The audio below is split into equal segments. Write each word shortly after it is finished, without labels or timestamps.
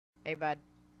Hey, bud.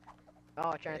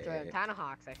 Oh, trying to throw them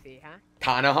Tanahawks, I see, huh?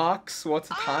 Tanahawks? What's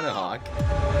a Tanahawk?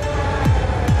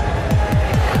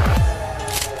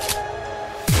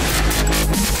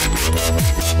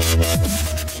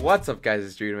 What's up, guys?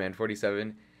 It's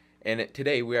DreamerMan47, and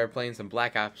today we are playing some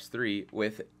Black Ops 3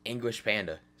 with English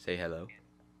Panda. Say hello.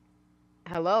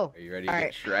 Hello. Are you ready to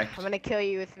Alright, get Shrek? I'm gonna kill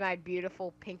you with my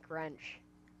beautiful pink wrench.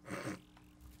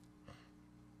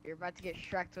 You're about to get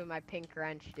Shrek'd with my pink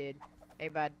wrench, dude. Hey,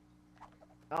 bud.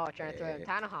 Oh, trying to throw them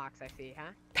Tanahawks, I see,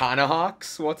 huh?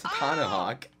 Tanahawks? What's a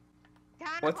Tanahawk?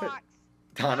 Tanahawks! What's it?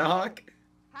 Tanahawk?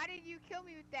 How did you kill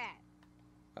me with that?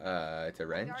 It's a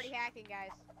wrench. He's already hacking, guys.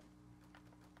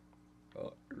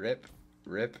 Oh, rip.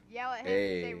 Yell at him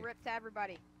Hey. and say rip to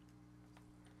everybody. You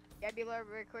gotta be a little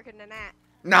bit quicker than that.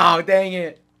 No, dang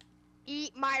it.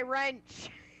 Eat my wrench.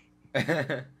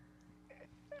 I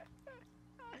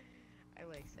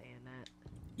like saying that.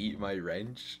 Eat my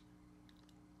wrench.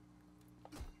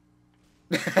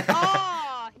 Oh,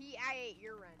 I ate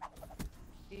your wrench.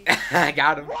 Dude. I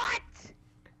got him. What?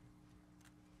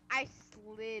 I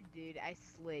slid, dude. I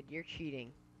slid. You're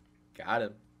cheating. Got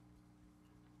him.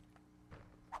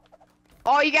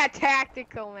 Oh, you got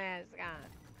tactical mask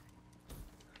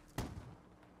on.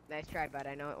 Nice try, bud.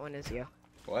 I know what one is you.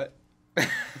 What?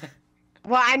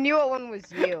 Well, I knew what one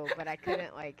was you, but I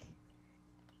couldn't, like...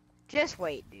 Just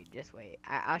wait, dude. Just wait.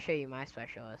 I'll show you my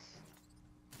specialist.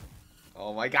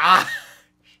 Oh my god.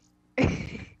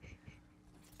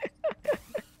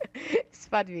 It's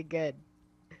about to be good.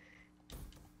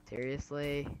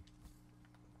 Seriously.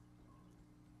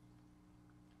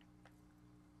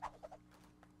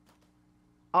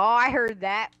 Oh, I heard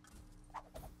that.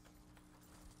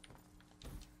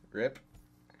 Rip.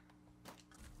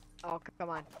 Oh, come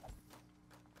on.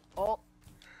 Oh.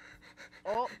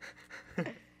 Oh.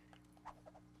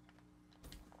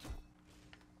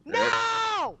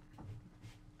 No!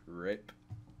 Rip.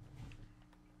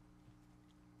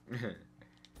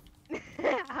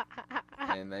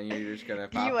 And then you're just gonna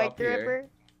Do pop you like up the here. Ripper?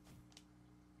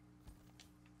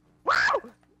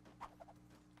 Wow!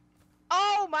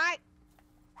 Oh my!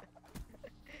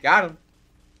 Got him.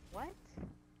 What?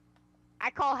 I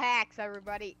call hacks,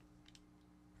 everybody.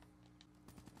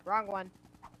 Wrong one.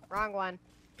 Wrong one.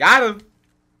 Got him.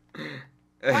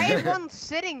 Why is one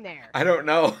sitting there? I don't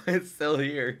know. It's still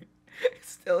here. It's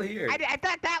still here. I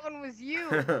thought that one was you.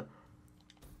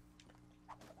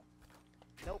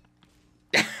 Nope.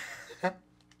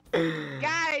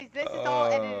 Guys, this is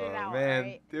all edited out, man,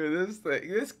 right? dude,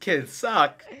 this kid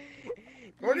suck.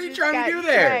 What are you just trying to got do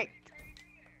there? Shrek'd.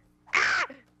 Ah!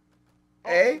 Oh,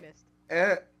 Hey?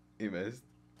 you missed.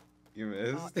 You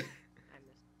missed. You Oh, missed. I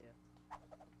missed too.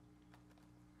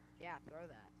 Yeah, throw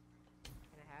that.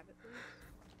 Can I have it,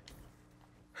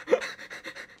 please?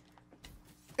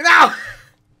 No!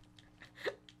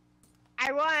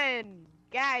 I won!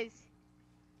 Guys,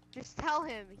 just tell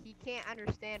him he can't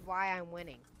understand why I'm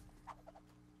winning.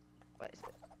 What is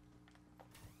it?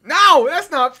 No, that's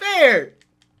not fair.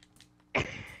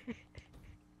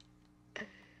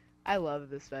 I love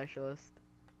the specialist.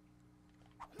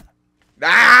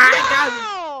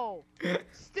 Ah! No!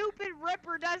 Stupid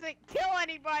Ripper doesn't kill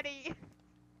anybody!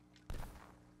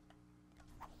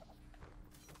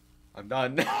 I'm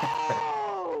done.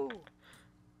 Oh!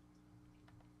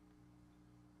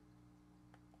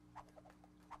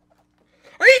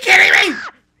 Are you kidding me?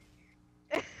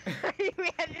 We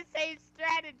had the same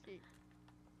strategy.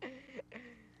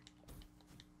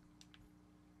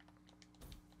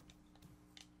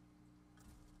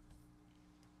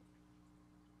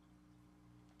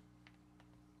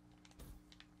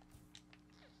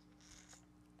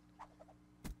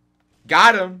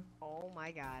 Got him. Oh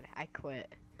my god, I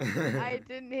quit. I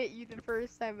didn't hit you the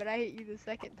first time, but I hit you the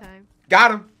second time.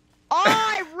 Got him. Oh,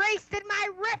 I wasted my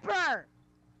Ripper!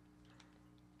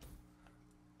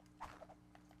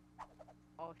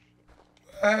 Oh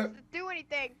shit. Doesn't do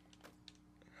anything.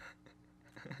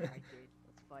 Alright, dude,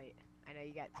 let's fight. I know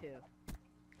you got two.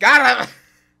 Got him.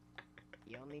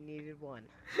 You only needed one.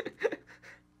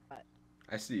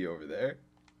 I see you over there.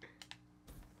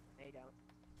 No, you don't.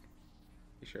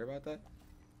 You sure about that?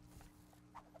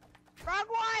 Wrong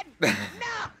one!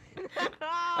 No!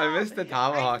 I missed the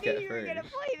tomahawk I knew at you were gonna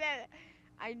first. play that.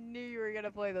 I knew you were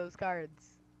gonna play those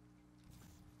cards.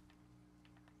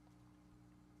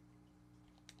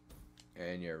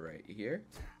 And you're right here.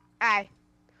 Aye.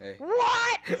 Hey.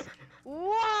 What?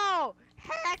 Whoa!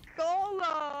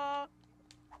 Heckola!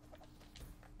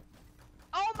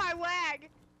 Oh my lag!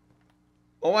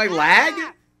 Oh, my lag?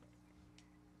 Ah!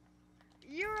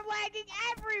 You're lagging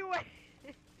everywhere!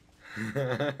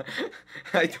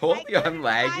 I told you I'm couldn't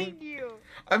lagging. find you.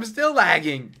 I'm still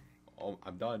lagging. Oh,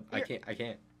 I'm done. I You're-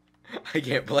 can't. I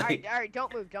can't play. Alright,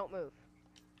 don't move.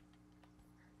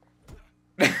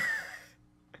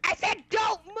 I said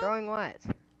don't move! Throwing what?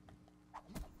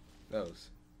 Those.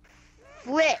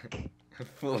 Flick!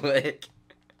 Flick.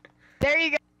 There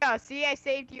you go. See, I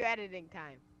saved you editing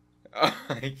time. Oh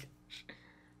my gosh.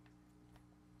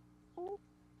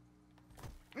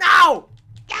 No!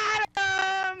 Got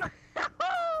him!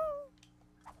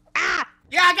 Ah!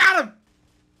 Yeah, I got him!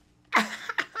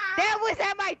 That was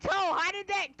at my toe. How did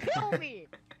that kill me?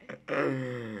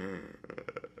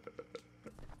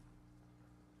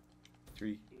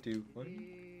 3, 2, 1.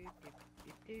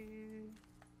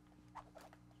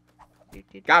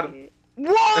 Got him.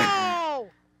 Whoa!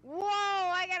 Whoa!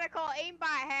 I gotta call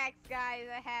aimbot hacks, guys.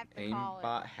 I have to call it.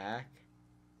 Aimbot hack?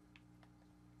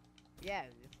 Yeah,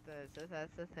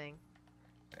 that's the thing.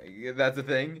 That's a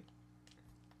thing?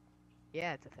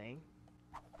 Yeah, it's a thing.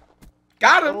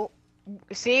 Got him! Oh,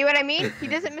 see what I mean? He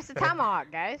doesn't miss a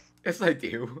tomahawk, guys. Yes, I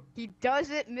do. He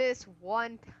doesn't miss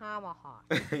one tomahawk.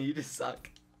 You just suck.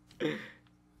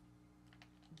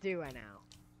 Do I now?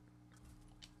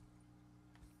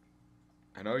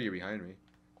 I know you're behind me.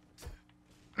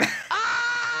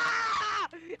 Ah!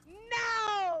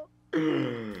 No!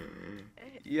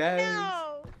 Yes.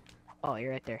 No! Oh,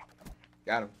 you're right there.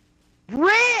 Got him.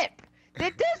 RIP!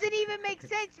 That doesn't even make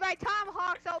sense. My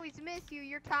tomahawks always miss you.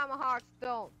 Your tomahawks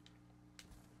don't.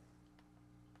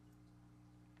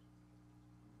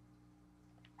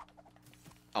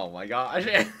 Oh my gosh.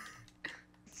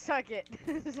 Suck it.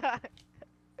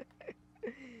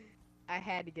 I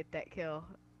had to get that kill.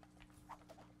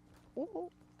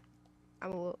 Ooh.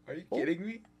 I'm a little. Are you kidding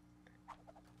me?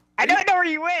 I don't know where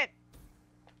you went.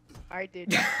 Alright,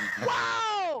 dude.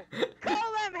 Whoa!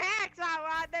 Call them hacks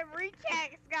out, them reach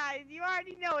hacks, guys. You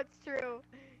already know it's true.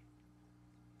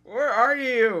 Where are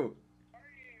you?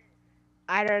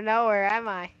 I don't know. Where am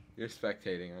I? You're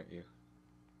spectating, aren't you?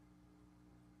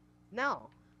 No.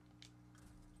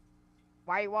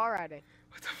 Why are you wall riding?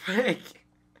 What the frick?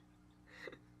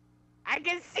 I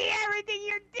can see everything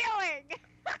you're doing.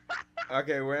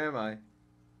 Okay, where am I?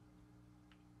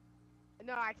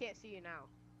 No, I can't see you now.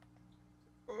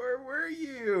 Where were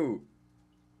you?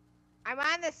 I'm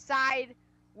on the side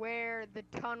where the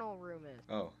tunnel room is.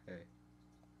 Oh, hey.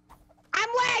 I'm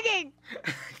lagging!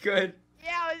 Good.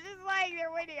 Yeah, I was just lagging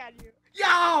there waiting on you.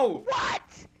 Yo!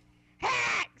 What?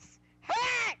 Hacks!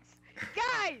 Hacks!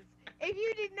 Guys, if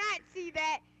you did not see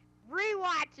that,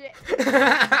 rewatch it.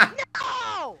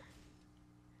 No!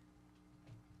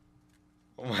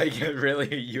 Oh my god, really?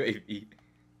 A UAV?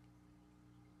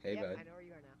 Hey, Yep, bud. I know where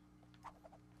you are now.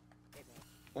 Hey, bud.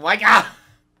 Oh my god!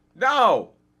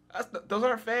 No! Those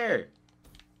aren't fair.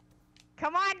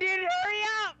 Come on, dude, hurry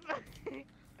up!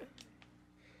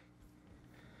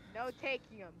 No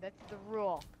taking them. That's the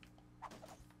rule.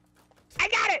 I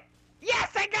got it!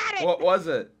 Yes, I got it! What was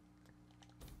it?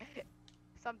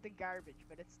 Something garbage,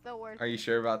 but it's still worth Are it. you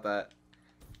sure about that?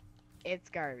 It's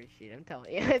garbage, dude. I'm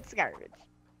telling you, it's garbage.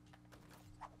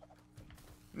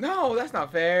 No, that's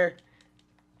not fair.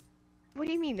 What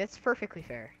do you mean? That's perfectly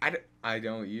fair. I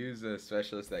don't use a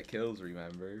specialist that kills,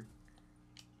 remember?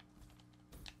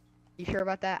 You sure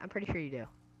about that? I'm pretty sure you do.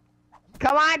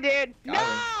 Come on, dude! Got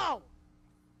No!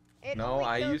 It No, only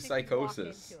I kills use if you walk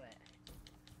psychosis. into it.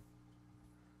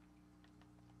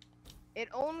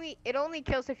 It only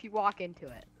kills if you walk into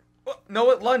it. Oh,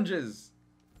 no, it lunges.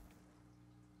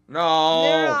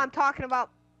 No. No, I'm talking about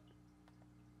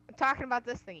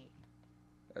this thingy.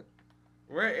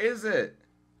 Where is it?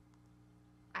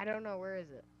 I don't know. Where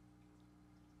is it?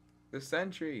 The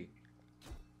sentry.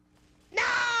 No!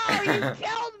 You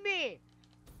killed me!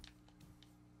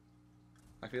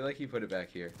 I feel like he put it back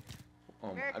here. Oh,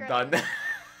 I'm America. done.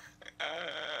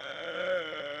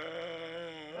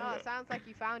 Oh, it sounds like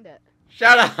you found it.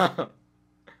 Shut up!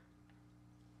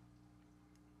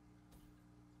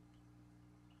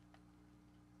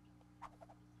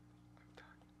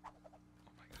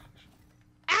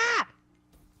 Ah!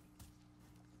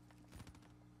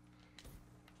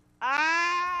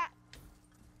 Ah!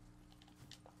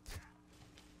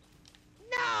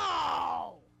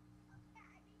 No!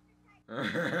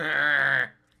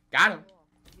 Got him. Cool.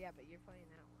 Yeah, but you're playing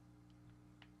that one.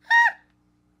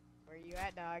 Where you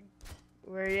at, dog?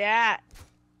 Where you at?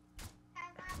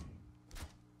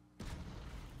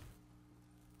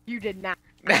 You did not.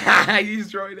 I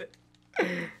destroyed it.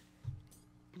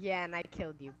 Yeah, and I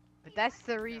killed you. But that's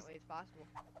the reason it's possible.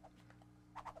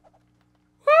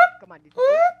 Come on, dude.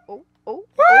 Oh, oh, oh,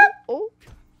 oh.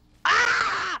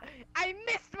 Ah! I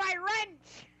missed my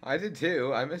wrench! I did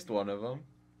too. I missed one of them.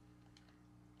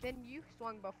 Then you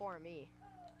swung before me.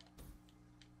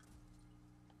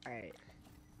 Alright.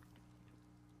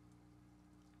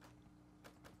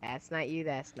 That's not you,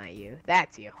 that's not you.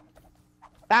 That's you.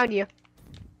 Found you.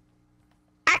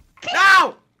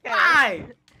 No! Why?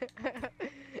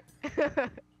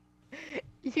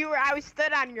 I was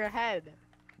stood on your head.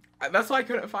 That's why I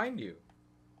couldn't find you.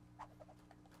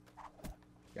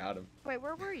 Got him. Wait,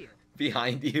 where were you?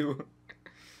 Behind you.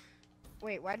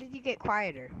 Wait, why did you get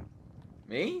quieter?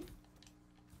 Me?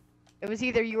 It was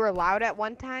either you were loud at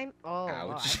one time. Oh, I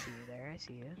Ouch. see you there. I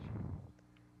see you.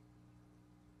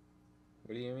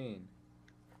 What do you mean?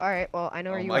 All right. Well, I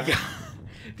know where Oh you my are. god.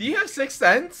 Do you have Sixth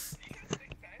Sense?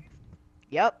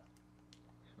 Yep.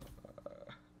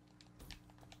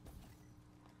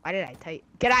 Why did I type?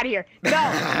 Get out of here! No!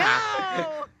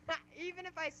 No! Even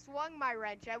if I swung my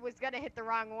wrench, I was gonna hit the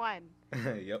wrong one.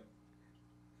 Yep.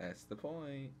 That's the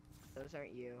point. Those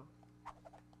aren't you.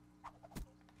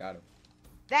 Got him.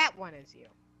 That one is you.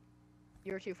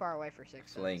 You were too far away for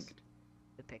Sixth Sense Flanked.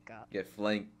 to pick up. Get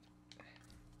flanked.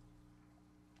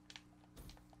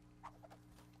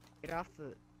 Get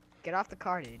off the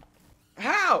car, dude.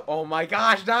 How? Oh my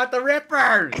gosh, not the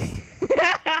Rippers!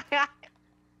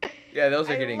 Yeah, those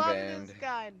are getting I love banned. this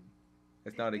gun.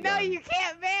 It's not a gun. No, you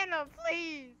can't ban them,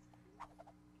 please.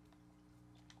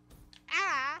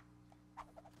 Ah.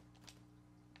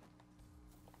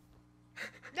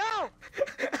 No.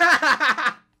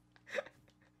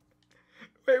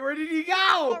 Wait, where did he go?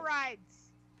 Wall rides.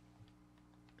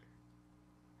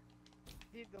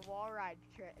 Dude, the wall ride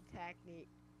technique.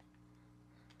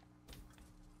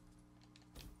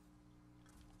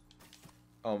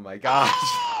 Oh my gosh.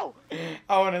 Oh!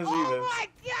 I want to see Oh this. my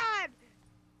god!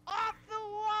 Off the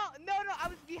wall! No, I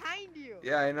was behind you.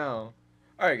 Yeah, I know.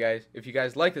 Alright guys, if you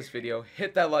guys like this video,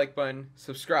 hit that like button,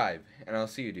 subscribe, and I'll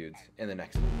see you dudes in the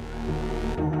next one.